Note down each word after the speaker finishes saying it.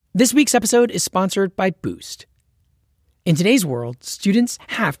This week's episode is sponsored by Boost. In today's world, students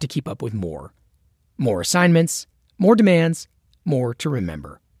have to keep up with more. More assignments, more demands, more to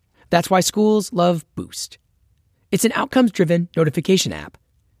remember. That's why schools love Boost. It's an outcomes-driven notification app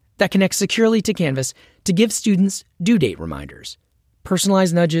that connects securely to Canvas to give students due date reminders,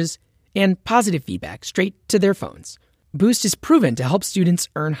 personalized nudges, and positive feedback straight to their phones. Boost is proven to help students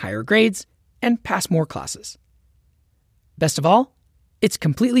earn higher grades and pass more classes. Best of all, it's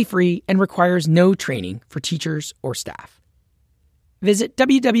completely free and requires no training for teachers or staff. Visit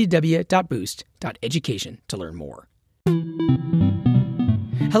www.boost.education to learn more.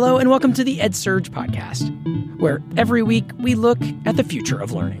 Hello and welcome to the EdSurge podcast, where every week we look at the future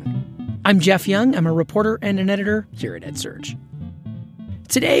of learning. I'm Jeff Young. I'm a reporter and an editor here at EdSurge.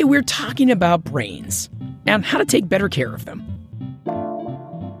 Today we're talking about brains and how to take better care of them.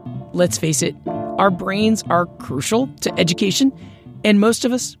 Let's face it, our brains are crucial to education, and most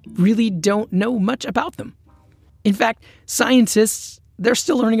of us really don't know much about them. In fact, scientists, they're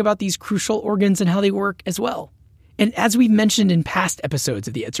still learning about these crucial organs and how they work as well. And as we've mentioned in past episodes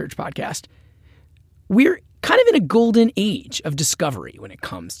of the EdSurge podcast, we're kind of in a golden age of discovery when it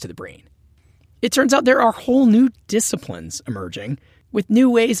comes to the brain. It turns out there are whole new disciplines emerging with new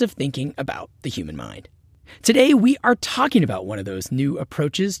ways of thinking about the human mind. Today, we are talking about one of those new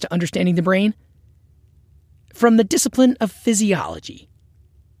approaches to understanding the brain from the discipline of physiology.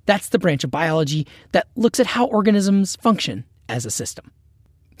 That's the branch of biology that looks at how organisms function as a system.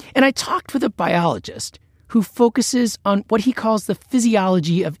 And I talked with a biologist who focuses on what he calls the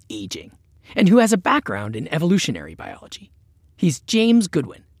physiology of aging, and who has a background in evolutionary biology. He's James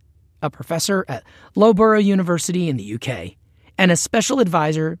Goodwin, a professor at Loughborough University in the UK, and a special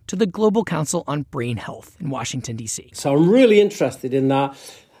advisor to the Global Council on Brain Health in Washington, D.C. So I'm really interested in that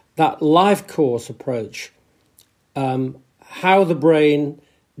life course approach, how the brain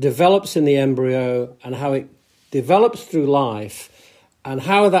develops in the embryo and how it develops through life and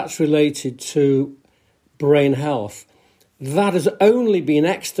how that's related to brain health. That has only been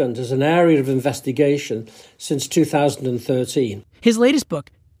extant as an area of investigation since 2013. His latest book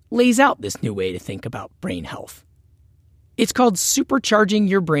lays out this new way to think about brain health. It's called Supercharging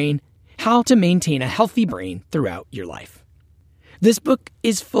Your Brain: How to Maintain a Healthy Brain Throughout Your Life. This book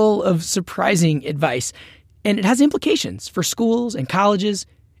is full of surprising advice, and it has implications for schools and colleges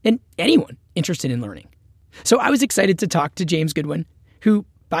and anyone interested in learning. So I was excited to talk to James Goodwin, who,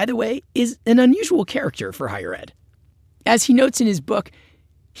 by the way, is an unusual character for higher ed. As he notes in his book,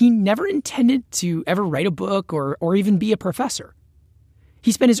 he never intended to ever write a book or even be a professor.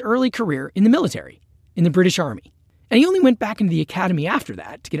 He spent his early career in the military, in the British Army, and he only went back into the academy after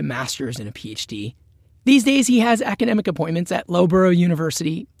that to get a master's and a PhD. These days, he has academic appointments at Loughborough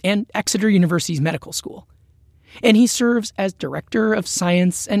University and Exeter University's medical school. And he serves as Director of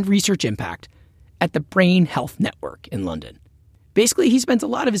Science and Research Impact at the Brain Health Network in London. Basically, he spends a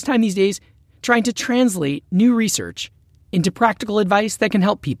lot of his time these days trying to translate new research into practical advice that can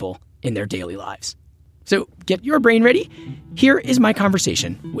help people in their daily lives. So get your brain ready. Here is my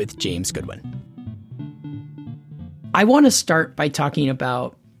conversation with James Goodwin. I want to start by talking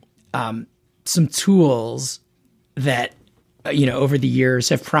about some tools that over the years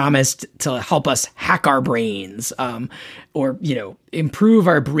have promised to help us hack our brains, or improve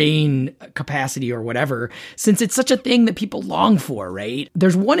our brain capacity or whatever, since it's such a thing that people long for, right?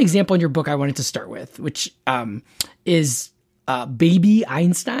 There's one example in your book I wanted to start with, which is Baby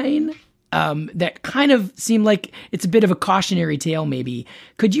Einstein. That kind of seemed like it's a bit of a cautionary tale, maybe.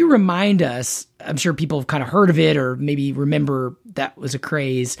 Could you remind us, I'm sure people have kind of heard of it or maybe remember that was a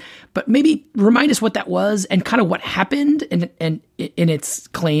craze, but maybe remind us what that was and kind of what happened and in its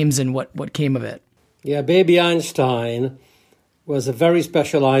claims and what came of it. Yeah, Baby Einstein was a very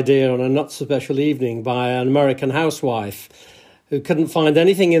special idea on a not-so-special evening by an American housewife who couldn't find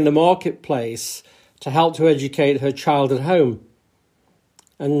anything in the marketplace to help to educate her child at home.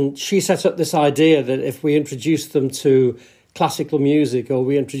 And she set up this idea that if we introduced them to classical music, or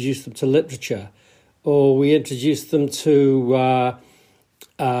we introduced them to literature, or we introduced them to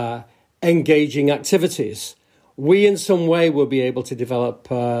engaging activities, we in some way will be able to develop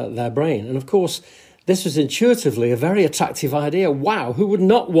their brain. And of course, this was intuitively a very attractive idea. Wow, who would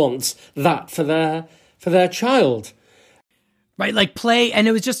not want that for their child? Right, like play, and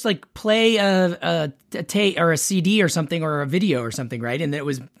it was just like play a tape or a CD or something or a video or something, right? And it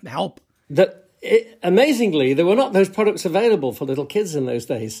was help. Amazingly, there were not those products available for little kids in those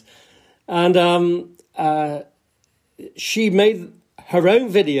days. And she made her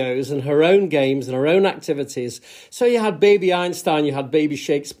own videos and her own games and her own activities. So you had Baby Einstein, you had Baby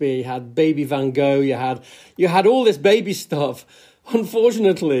Shakespeare, you had Baby Van Gogh, you had all this baby stuff.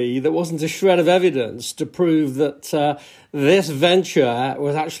 unfortunately, there wasn't a shred of evidence to prove that this venture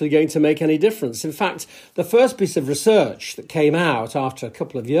was actually going to make any difference. In fact, the first piece of research that came out after a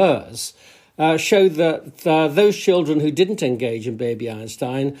couple of years showed that those children who didn't engage in Baby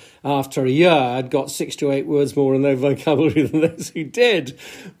Einstein after a year had got 6 to 8 words more in their vocabulary than those who did,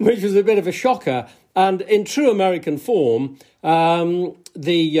 which was a bit of a shocker. And in true American form, the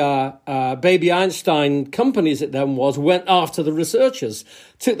Baby Einstein companies it then went after the researchers,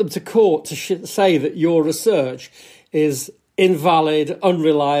 took them to court to say that your research is invalid,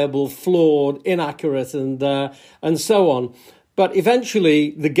 unreliable, flawed, inaccurate, and so on. But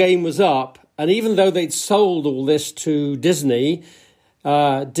eventually the game was up, and even though they'd sold all this to Disney,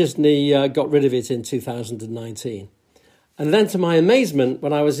 Disney got rid of it in 2019. And then, to my amazement,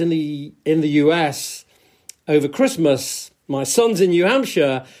 when I was in the US over Christmas, my son's in New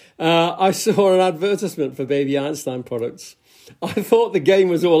Hampshire, I saw an advertisement for Baby Einstein products. I thought the game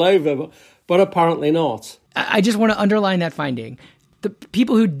was all over, but apparently not. I just want to underline that finding. The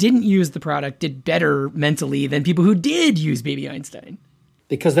people who didn't use the product did better mentally than people who did use Baby Einstein.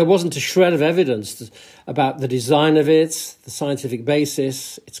 Because there wasn't a shred of evidence about the design of it, the scientific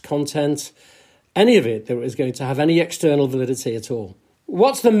basis, its content, any of it that was going to have any external validity at all.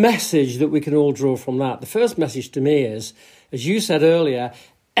 What's the message that we can all draw from that? The first message to me is, as you said earlier,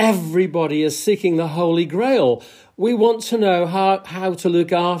 everybody is seeking the Holy Grail. We want to know how to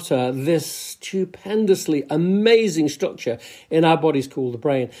look after this stupendously amazing structure in our bodies called the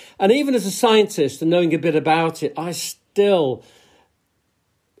brain. And even as a scientist and knowing a bit about it,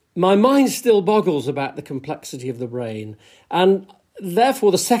 my mind still boggles about the complexity of the brain. And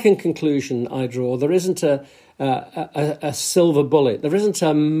therefore, the second conclusion I draw, there isn't a silver bullet. There isn't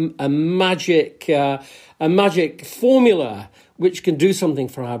a magic formula which can do something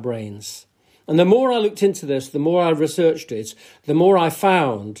for our brains. And the more I looked into this, the more I researched it, the more I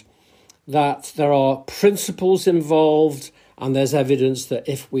found that there are principles involved, and there's evidence that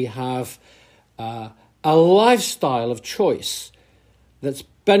if we have a lifestyle of choice that's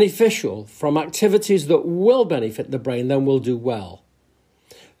beneficial from activities that will benefit the brain, then we'll do well.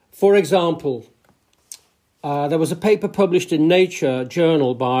 For example, there was a paper published in Nature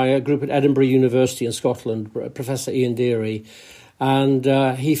journal by a group at Edinburgh University in Scotland, Professor Ian Deary, and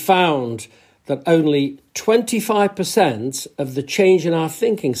he found that only 25% of the change in our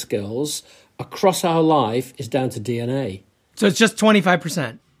thinking skills across our life is down to DNA. So it's just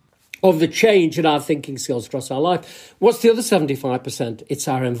 25%? Of the change in our thinking skills across our life. What's the other 75%? It's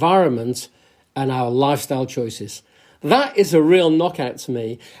our environment and our lifestyle choices. That is a real knockout to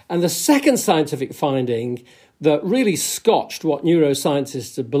me. And the second scientific finding that really scotched what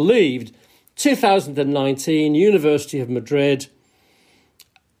neuroscientists had believed, 2019, University of Madrid,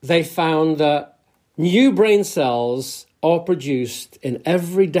 they found that new brain cells are produced in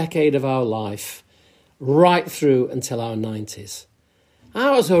every decade of our life, right through until our 90s. That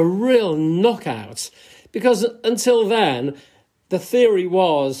was a real knockout, because until then, the theory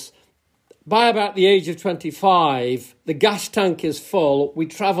was, by about the age of 25, the gas tank is full, we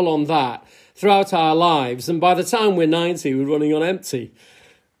travel on that throughout our lives, and by the time we're 90, we're running on empty.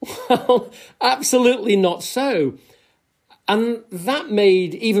 Well, absolutely not so. And that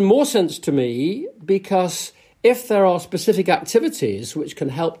made even more sense to me, because if there are specific activities which can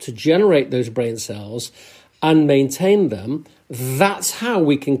help to generate those brain cells and maintain them, that's how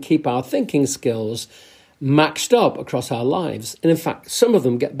we can keep our thinking skills maxed up across our lives. And in fact, some of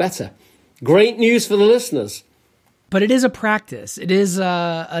them get better. Great news for the listeners. But it is a practice. It is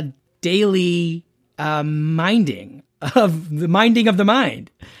a daily minding of the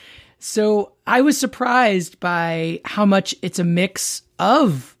mind. So I was surprised by how much it's a mix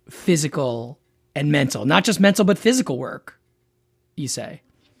of physical and mental, not just mental, but physical work, you say.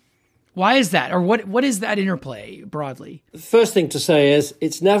 Why is that? Or what is that interplay broadly? The first thing to say is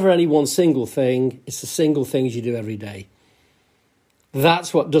it's never any one single thing. It's the single things you do every day.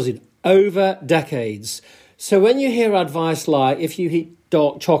 That's what does it over decades. So when you hear advice like, if you eat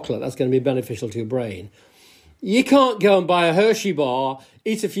dark chocolate, that's going to be beneficial to your brain, you can't go and buy a Hershey bar,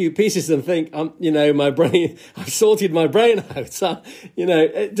 eat a few pieces and think, my brain, I've sorted my brain out.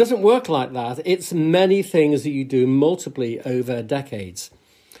 It doesn't work like that. It's many things that you do multiply over decades.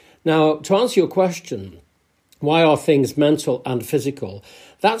 Now, to answer your question, why are things mental and physical?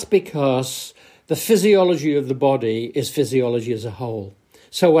 That's because the physiology of the body is physiology as a whole.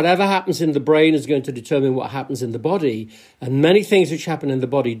 So whatever happens in the brain is going to determine what happens in the body, and many things which happen in the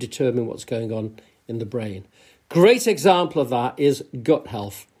body determine what's going on in the brain. Great example of that is gut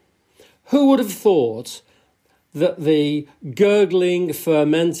health. Who would have thought that the gurgling,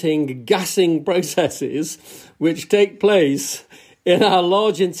 fermenting, gassing processes which take place in our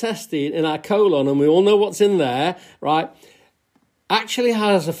large intestine, in our colon, and we all know what's in there, right, actually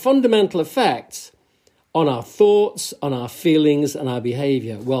has a fundamental effect on our thoughts, on our feelings, and our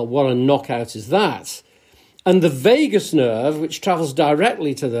behavior. Well, what a knockout is that? And the vagus nerve, which travels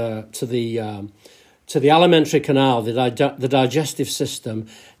directly to the alimentary canal, the digestive system,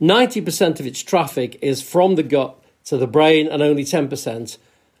 90% of its traffic is from the gut to the brain and only 10%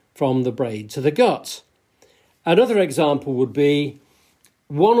 from the brain to the gut. Another example would be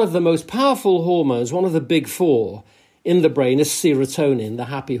one of the most powerful hormones, one of the big four in the brain is serotonin, the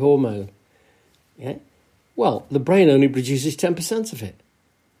happy hormone. Yeah? Well, the brain only produces 10% of it.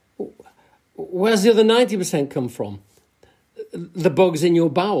 Where's the other 90% come from? The bugs in your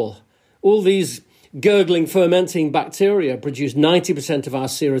bowel. All these gurgling, fermenting bacteria produce 90% of our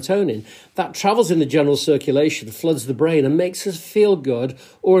serotonin. That travels in the general circulation, floods the brain and makes us feel good,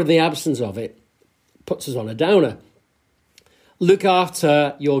 or in the absence of it, puts us on a downer. Look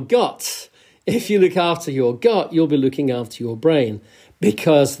after your gut. If you look after your gut, you'll be looking after your brain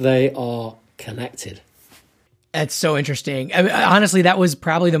because they are connected. That's so interesting. I mean, honestly, that was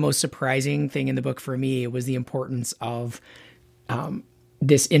probably the most surprising thing in the book for me, was the importance of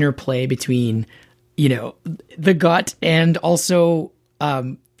this interplay between, the gut and also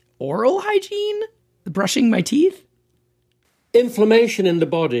oral hygiene, brushing my teeth. Inflammation in the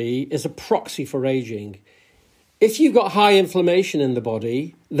body is a proxy for aging. If you've got high inflammation in the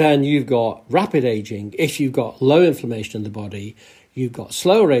body, then you've got rapid aging. If you've got low inflammation in the body, you've got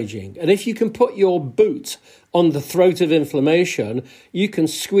slower aging. And if you can put your boot on the throat of inflammation, you can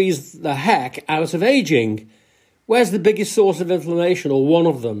squeeze the heck out of aging. Where's the biggest source of inflammation, or one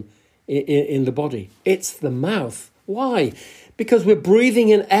of them, in the body? It's the mouth. Why? Because we're breathing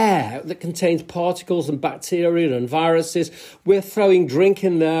in air that contains particles and bacteria and viruses. We're throwing drink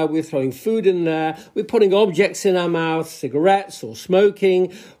in there. We're throwing food in there. We're putting objects in our mouth, cigarettes or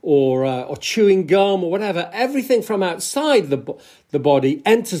smoking or chewing gum or whatever. Everything from outside the body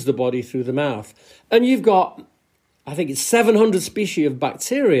enters the body through the mouth. And you've got, I think it's 700 species of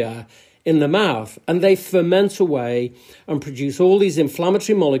bacteria in the mouth, and they ferment away and produce all these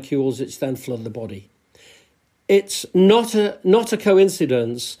inflammatory molecules which then flood the body. It's not a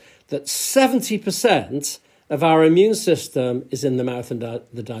coincidence that 70% of our immune system is in the mouth and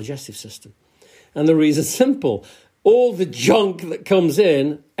the digestive system. And the reason's simple. All the junk that comes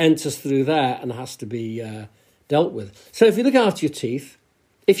in enters through there and has to be dealt with. So if you look after your teeth,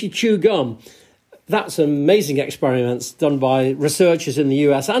 if you chew gum, that's amazing experiments done by researchers in the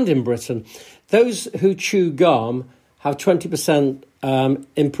US and in Britain. Those who chew gum have 20%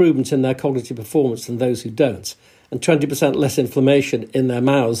 improvement in their cognitive performance than those who don't, and 20% less inflammation in their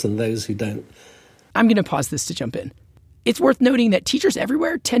mouths than those who don't. I'm going to pause this to jump in. It's worth noting that teachers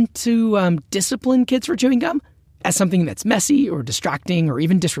everywhere tend to discipline kids for chewing gum as something that's messy or distracting or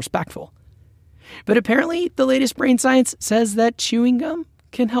even disrespectful. But apparently, the latest brain science says that chewing gum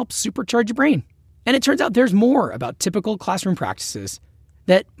can help supercharge your brain. And it turns out there's more about typical classroom practices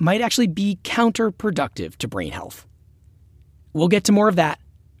that might actually be counterproductive to brain health. We'll get to more of that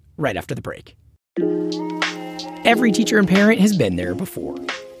right after the break. Every teacher and parent has been there before.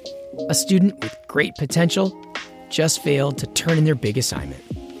 A student with great potential just failed to turn in their big assignment.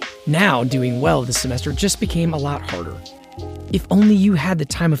 Now, doing well this semester just became a lot harder. If only you had the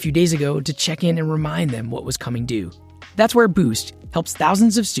time a few days ago to check in and remind them what was coming due. That's where Boost helps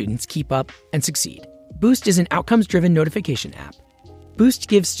thousands of students keep up and succeed. Boost is an outcomes-driven notification app. Boost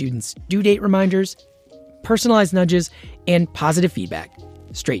gives students due date reminders, personalized nudges, and positive feedback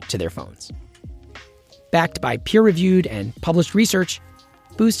straight to their phones. Backed by peer-reviewed and published research,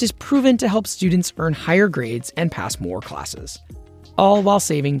 Boost is proven to help students earn higher grades and pass more classes, all while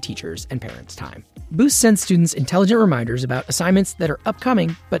saving teachers and parents time. Boost sends students intelligent reminders about assignments that are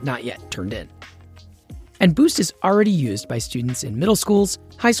upcoming but not yet turned in. And Boost is already used by students in middle schools,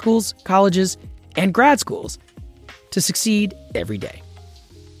 high schools, colleges, and grad schools to succeed every day.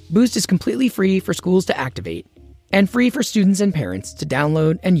 Boost is completely free for schools to activate and free for students and parents to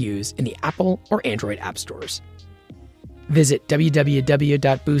download and use in the Apple or Android app stores. Visit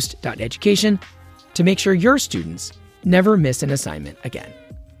www.boost.education to make sure your students never miss an assignment again.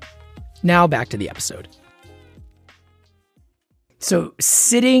 Now back to the episode. So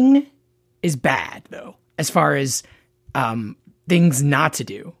sitting is bad, though, as far as things not to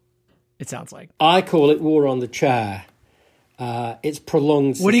do, it sounds like. I call it war on the chair. It's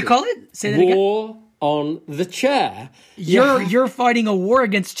prolonged. What do you call it? Say that again. War on the chair. You're fighting a war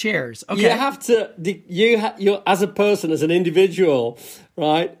against chairs. Okay. You have to. You as a person, as an individual,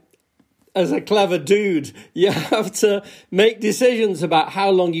 right? as a clever dude, you have to make decisions about how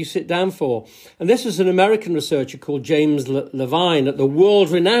long you sit down for. And this was an American researcher called James Levine at the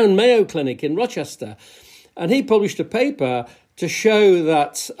world-renowned Mayo Clinic in Rochester. And he published a paper to show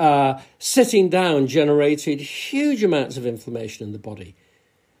that sitting down generated huge amounts of inflammation in the body.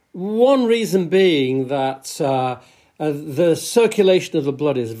 One reason being that the circulation of the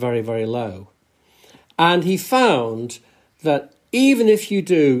blood is very, very low. And he found that even if you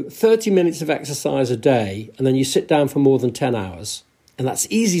do 30 minutes of exercise a day and then you sit down for more than 10 hours, and that's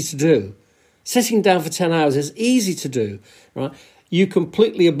easy to do, sitting down for 10 hours is easy to do, right? You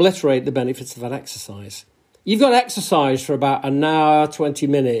completely obliterate the benefits of that exercise. You've got to exercise for about an hour, 20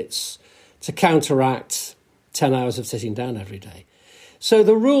 minutes to counteract 10 hours of sitting down every day. So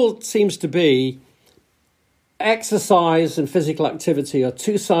the rule seems to be exercise and physical activity are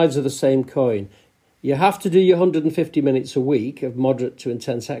two sides of the same coin. You have to do your 150 minutes a week of moderate to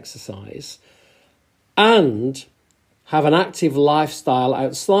intense exercise and have an active lifestyle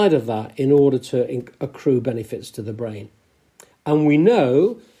outside of that in order to accrue benefits to the brain. And we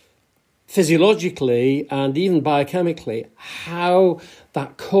know physiologically and even biochemically how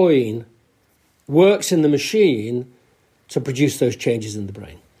that coin works in the machine to produce those changes in the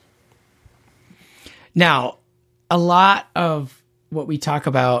brain. Now, a lot of what we talk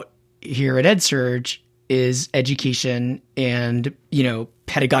about here at EdSurge is education and,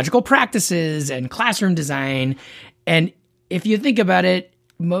 pedagogical practices and classroom design. And if you think about it,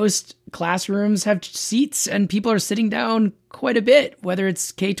 most classrooms have seats and people are sitting down quite a bit, whether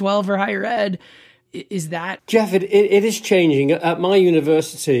it's K-12 or higher ed. Is that... Jeff, it is changing. At my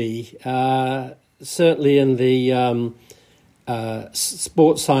university, certainly in the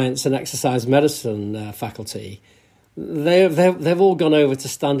sports science and exercise medicine faculty, they've all gone over to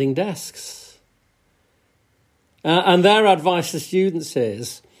standing desks. And their advice to students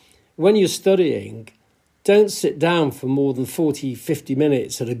is, when you're studying, don't sit down for more than 40, 50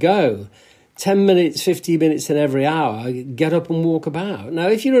 minutes at a go. 10 minutes, 15 minutes in every hour, get up and walk about. Now,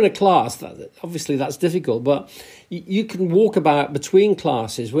 if you're in a class, obviously that's difficult, but you can walk about between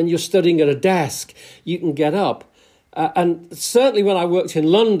classes. When you're studying at a desk, you can get up. And certainly when I worked in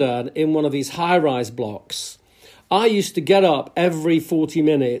London in one of these high-rise blocks, I used to get up every 40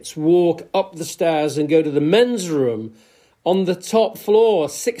 minutes, walk up the stairs and go to the men's room on the top floor,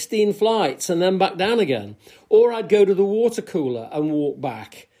 16 flights, and then back down again. Or I'd go to the water cooler and walk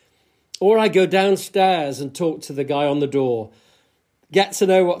back. Or I'd go downstairs and talk to the guy on the door. Get to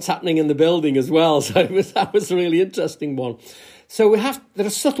know what's happening in the building as well. So that was a really interesting one. So there are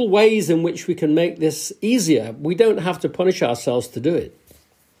subtle ways in which we can make this easier. We don't have to punish ourselves to do it.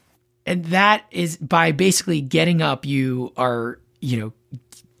 And that is by basically getting up, you are,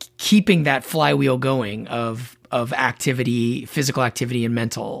 keeping that flywheel going of activity, physical activity and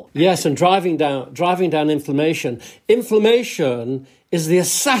mental. Yes, and driving down inflammation. Inflammation is the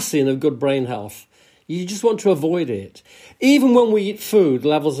assassin of good brain health. You just want to avoid it. Even when we eat food,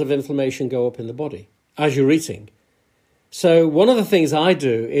 levels of inflammation go up in the body as you're eating. So one of the things I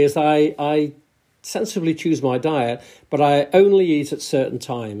do is I sensibly choose my diet, but I only eat at certain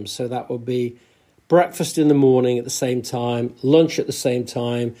times. So that would be breakfast in the morning at the same time, lunch at the same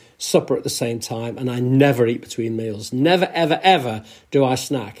time, supper at the same time, and I never eat between meals. Never, ever, ever do I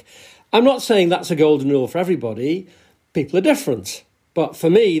snack. I'm not saying that's a golden rule for everybody. People are different. But for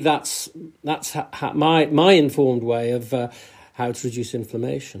me, that's my informed way of how to reduce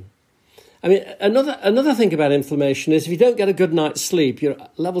inflammation. I mean, another thing about inflammation is if you don't get a good night's sleep, your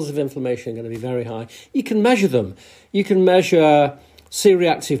levels of inflammation are going to be very high. You can measure them. You can measure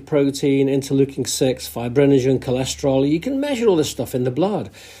C-reactive protein, interleukin-6, fibrinogen, cholesterol. You can measure all this stuff in the blood.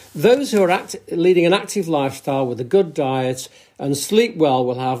 Those who are leading an active lifestyle with a good diet and sleep well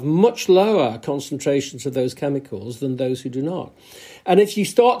will have much lower concentrations of those chemicals than those who do not. And if you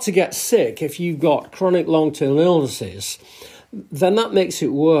start to get sick, if you've got chronic long-term illnesses, then that makes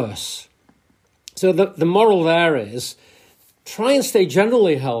it worse. So the moral there is try and stay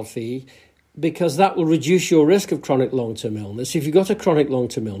generally healthy because that will reduce your risk of chronic long-term illness. If you've got a chronic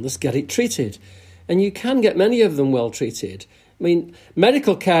long-term illness, get it treated. And you can get many of them well treated. I mean,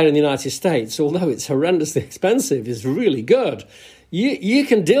 medical care in the United States, although it's horrendously expensive, is really good. You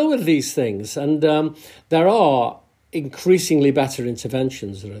can deal with these things. And there are increasingly better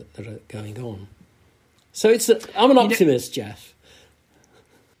interventions that are going on. So I'm an optimist, Jeff.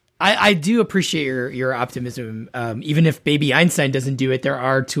 I do appreciate your optimism. Even if baby Einstein doesn't do it, there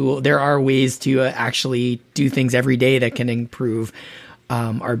are ways to actually do things every day that can improve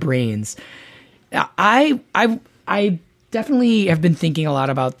our brains. I definitely have been thinking a lot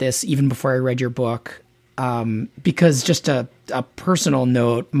about this even before I read your book. because just a personal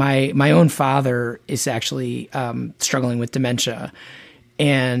note, my own father is actually struggling with dementia.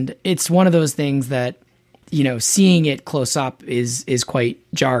 And it's one of those things that, seeing it close up is quite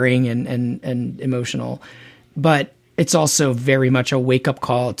jarring and emotional. But it's also very much a wake-up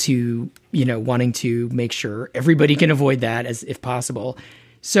call to, wanting to make sure everybody can avoid that as if possible.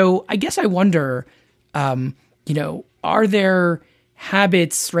 So I guess I wonder, are there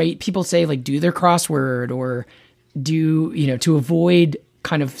habits, right? People say like do their crossword or do, to avoid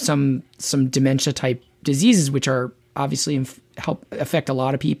kind of some dementia type diseases, which are obviously help affect a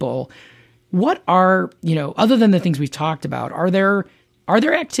lot of people. What are, other than the things we've talked about, are there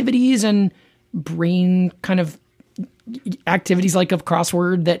activities and brain kind of activities like a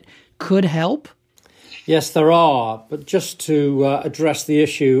crossword that could help? Yes, there are. But just to address the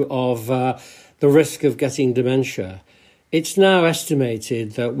issue of the risk of getting dementia, it's now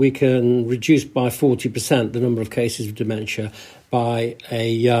estimated that we can reduce by 40% the number of cases of dementia by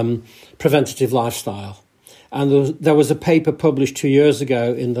a preventative lifestyle. And there was a paper published 2 years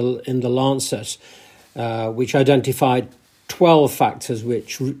ago in the Lancet, which identified 12 factors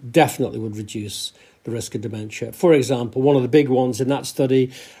which definitely would reduce the risk of dementia. For example, one of the big ones in that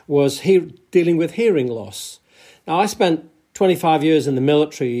study was dealing with hearing loss. Now, I spent 25 years in the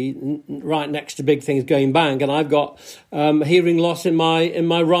military, right next to big things going bang, and I've got hearing loss in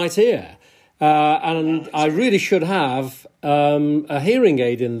my right ear. And I really should have a hearing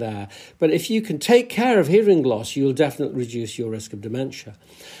aid in there. But if you can take care of hearing loss, you'll definitely reduce your risk of dementia.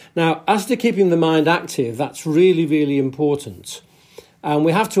 Now, as to keeping the mind active, that's really, really important. And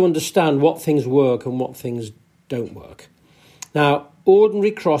we have to understand what things work and what things don't work. Now,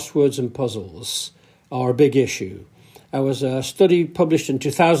 ordinary crosswords and puzzles are a big issue. There was a study published in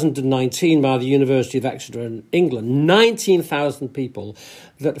 2019 by the University of Exeter in England, 19,000 people,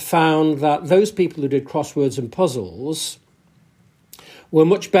 that found that those people who did crosswords and puzzles were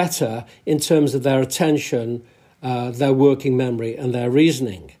much better in terms of their attention, their working memory and their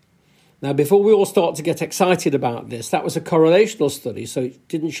reasoning. Now, before we all start to get excited about this, that was a correlational study, so it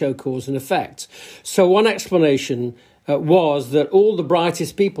didn't show cause and effect. So one explanation was that all the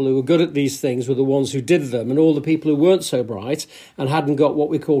brightest people who were good at these things were the ones who did them, and all the people who weren't so bright and hadn't got what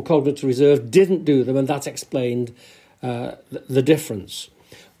we call cognitive reserve didn't do them, and that explained the difference.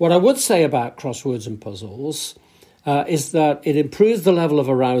 What I would say about crosswords and puzzles is that it improves the level of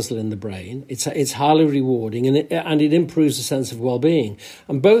arousal in the brain. It's highly rewarding, and it improves the sense of well-being.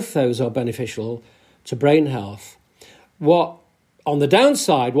 And both those are beneficial to brain health. On the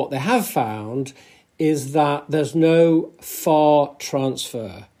downside, what they have found is that there's no far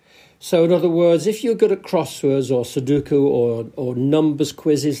transfer. So in other words, if you're good at crosswords or Sudoku or numbers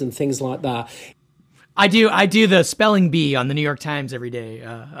quizzes and things like that. I do the spelling bee on the New York Times every day.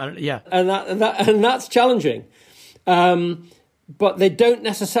 Yeah. And that's challenging. But they don't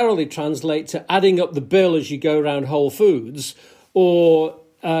necessarily translate to adding up the bill as you go around Whole Foods or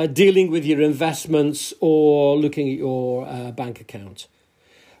dealing with your investments or looking at your bank account.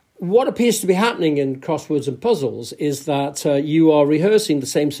 What appears to be happening in crosswords and puzzles is that you are rehearsing the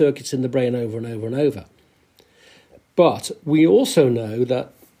same circuits in the brain over and over and over. But we also know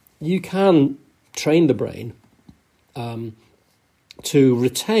that you can train the brain to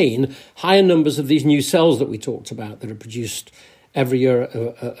retain higher numbers of these new cells that we talked about that are produced every year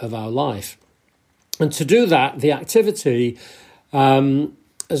of our life. And to do that, the activity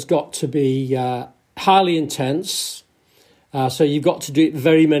has got to be highly intense. So you've got to do it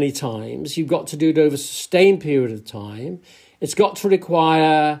very many times. You've got to do it over a sustained period of time. It's got to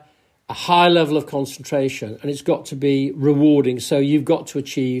require a high level of concentration, and it's got to be rewarding. So you've got to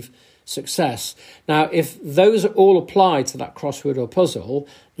achieve success. Now, if those all apply to that crossword or puzzle,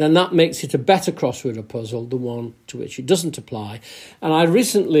 then that makes it a better crossword or puzzle than one to which it doesn't apply. And I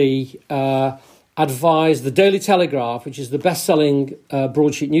recently advised the Daily Telegraph, which is the best-selling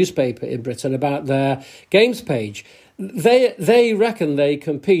broadsheet newspaper in Britain, about their games page. They reckon they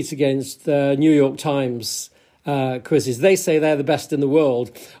compete against the New York Times quizzes. They say they're the best in the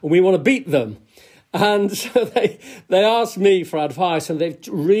world, and we want to beat them. And so they asked me for advice, and they've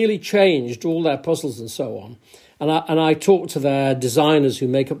really changed all their puzzles and so on. And I talked to their designers who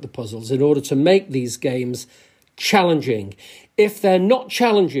make up the puzzles in order to make these games challenging. If they're not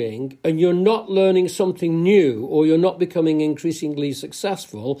challenging and you're not learning something new or you're not becoming increasingly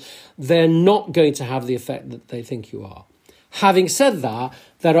successful, they're not going to have the effect that they think you are. Having said that,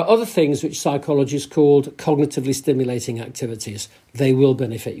 there are other things which psychologists call cognitively stimulating activities. They will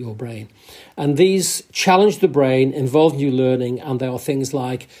benefit your brain. And these challenge the brain, involve new learning, and there are things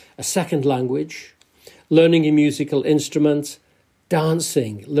like a second language, learning a musical instrument,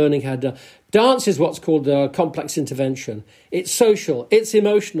 dancing, learning how to dance is what's called a complex intervention. It's social, it's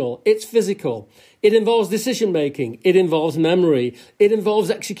emotional, it's physical. It involves decision making, it involves memory, it involves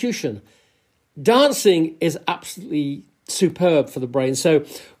execution. Dancing is absolutely superb for the brain. So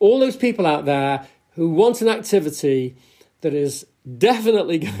all those people out there who want an activity that is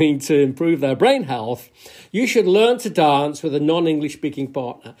definitely going to improve their brain health, you should learn to dance with a non-English speaking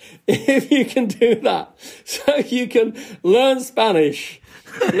partner. If you can do that, so you can learn Spanish,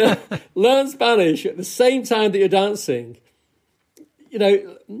 learn Spanish at the same time that you're dancing,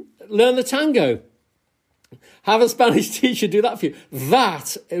 learn the tango. Have a Spanish teacher do that for you.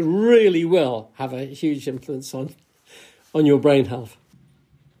 That really will have a huge influence on your brain health.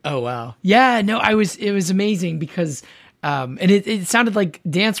 Oh, wow. Yeah, no, it was amazing because, and it sounded like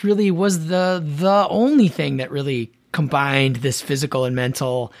dance really was the only thing that really combined this physical and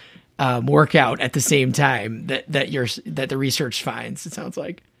mental workout at the same time that the research finds, it sounds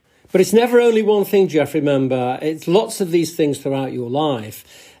like. But it's never only one thing, Jeff, remember. It's lots of these things throughout your life.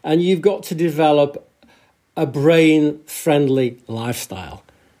 And you've got to develop a brain-friendly lifestyle.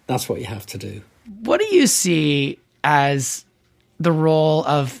 That's what you have to do. What do you see as the role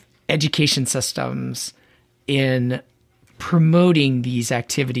of education systems in promoting these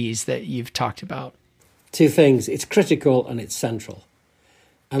activities that you've talked about? Two things. It's critical and it's central.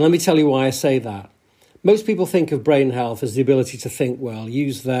 And let me tell you why I say that. Most people think of brain health as the ability to think well,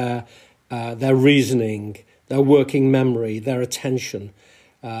 use their reasoning, their working memory, their attention,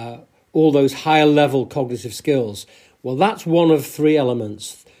 all those higher level cognitive skills. Well, that's one of three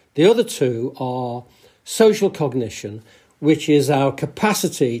elements. The other two are social cognition, which is our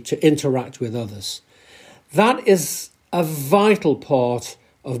capacity to interact with others. That is a vital part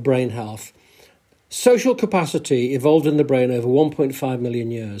of brain health. Social capacity evolved in the brain over 1.5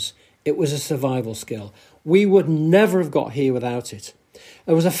 million years. It was a survival skill. We would never have got here without it.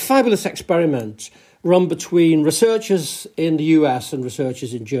 There was a fabulous experiment run between researchers in the US and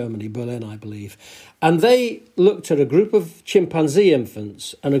researchers in Germany, Berlin, I believe. And they looked at a group of chimpanzee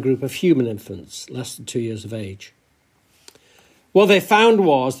infants and a group of human infants, less than 2 years of age. What they found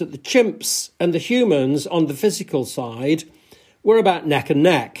was that the chimps and the humans on the physical side were about neck and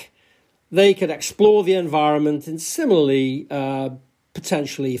neck. They could explore the environment in similarly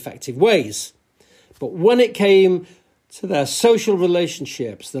potentially effective ways. But when it came to their social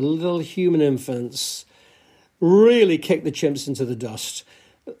relationships, the little human infants really kicked the chimps into the dust.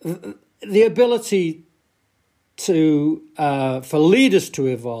 The ability for leaders to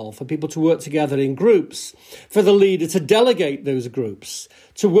evolve, for people to work together in groups, for the leader to delegate those groups,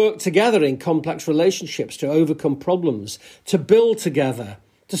 to work together in complex relationships, to overcome problems, to build together,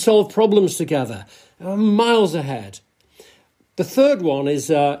 to solve problems together, miles ahead. The third one is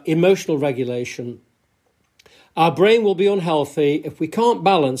emotional regulation. Our brain will be unhealthy if we can't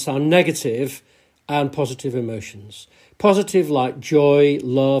balance our negative and positive emotions. Positive like joy,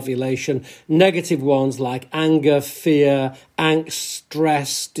 love, elation. Negative ones like anger, fear, angst,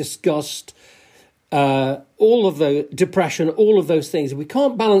 stress, disgust, all of the depression, all of those things. If we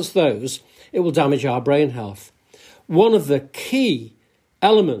can't balance those, it will damage our brain health. One of the key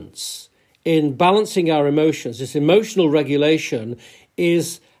elements in balancing our emotions, this emotional regulation,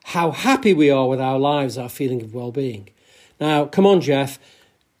 is how happy we are with our lives, our feeling of well-being. Now, come on, Jeff,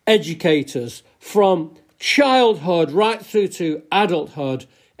 educators from childhood right through to adulthood,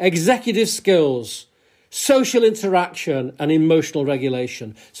 executive skills, social interaction and emotional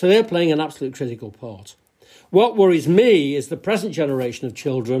regulation. So they're playing an absolute critical part. What worries me is the present generation of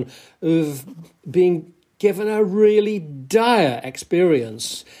children who've been given a really dire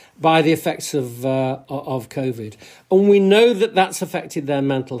experience by the effects of COVID. And we know that that's affected their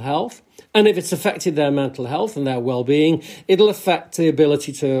mental health. And if it's affected their mental health and their well-being, it'll affect the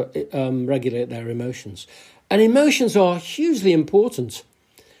ability to regulate their emotions. And emotions are hugely important.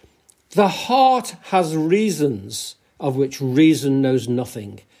 The heart has reasons of which reason knows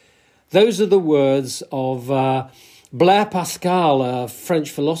nothing. Those are the words of Blaise Pascal, a French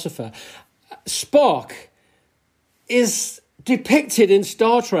philosopher. Spock is depicted in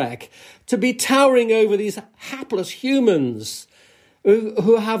Star Trek to be towering over these hapless humans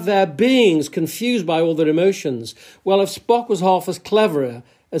who have their beings confused by all their emotions. Well, if Spock was half as clever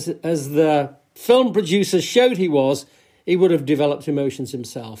as the film producers showed he was, he would have developed emotions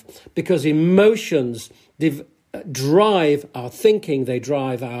himself, because emotions drive our thinking, they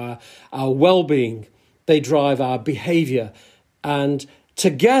drive our well-being, they drive our behavior. And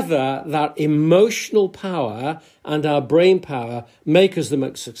together, that emotional power and our brain power make us the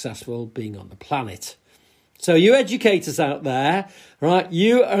most successful being on the planet. So you educators out there, right,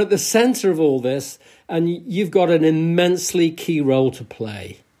 you are at the center of all this, and you've got an immensely key role to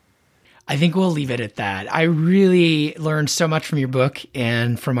play. I think we'll leave it at that. I really learned so much from your book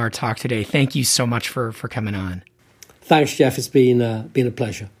and from our talk today. Thank you so much for coming on. Thanks, Jeff. It's been a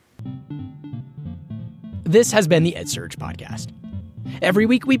pleasure. This has been the EdSurge Podcast. Every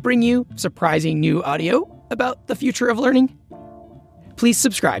week we bring you surprising new audio about the future of learning. Please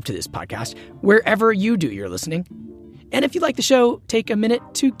subscribe to this podcast wherever you do your listening. And if you like the show, take a minute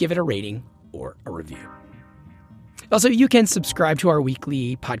to give it a rating or a review. Also, you can subscribe to our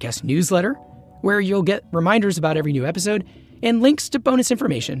weekly podcast newsletter, where you'll get reminders about every new episode and links to bonus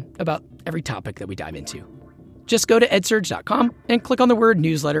information about every topic that we dive into. Just go to edsurge.com and click on the word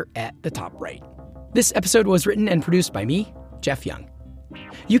newsletter at the top right. This episode was written and produced by me, Jeff Young.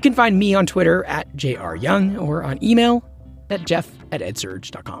 You can find me on Twitter at JRYoung or on email at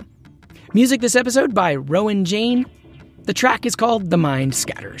jeff@edsurge.com. Music this episode by Rowan Jane. The track is called The Mind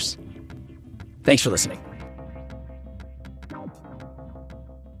Scatters. Thanks for listening.